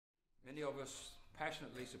Many of us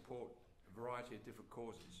passionately support a variety of different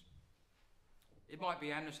causes. It might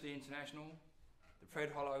be Amnesty International, the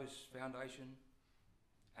Fred Hollows Foundation,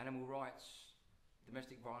 animal rights,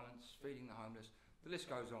 domestic violence, feeding the homeless, the list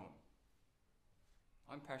goes on.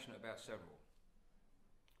 I'm passionate about several.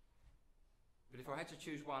 But if I had to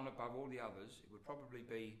choose one above all the others, it would probably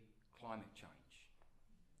be climate change.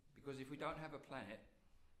 Because if we don't have a planet,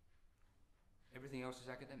 everything else is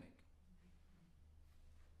academic.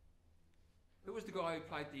 Who was the guy who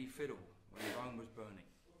played the fiddle when Rome was burning?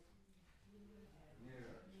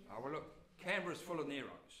 Nero. Oh, well, look, Canberra's full of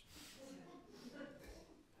Neros.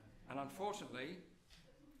 And unfortunately,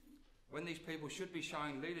 when these people should be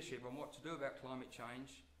showing leadership on what to do about climate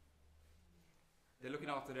change, they're looking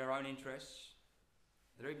after their own interests.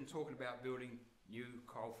 They're even talking about building new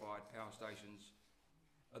coal-fired power stations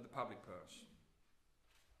at the public purse.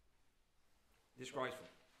 Disgraceful.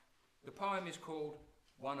 The poem is called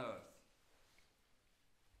One Earth.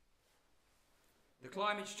 The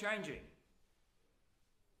climate's changing.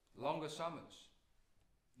 Longer summers.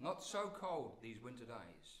 Not so cold these winter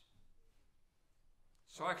days.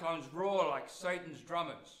 Cyclones roar like Satan's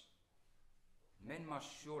drummers. Men must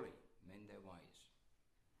surely mend their ways.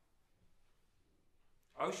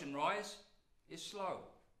 Ocean rise is slow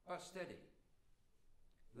but steady.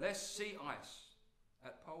 Less sea ice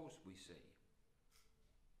at poles we see.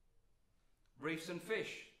 Reefs and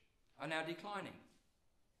fish are now declining.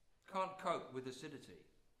 Can't cope with acidity.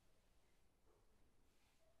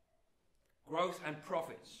 Growth and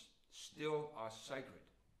profits still are sacred.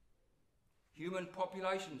 Human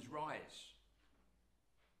populations rise.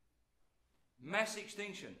 Mass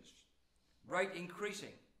extinctions, rate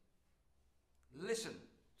increasing. Listen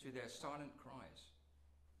to their silent cries.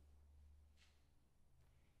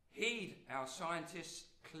 Heed our scientists'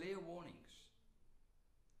 clear warnings.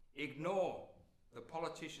 Ignore the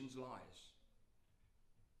politicians' lies.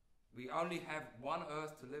 We only have one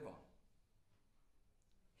earth to live on.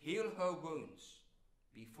 Heal her wounds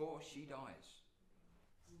before she dies.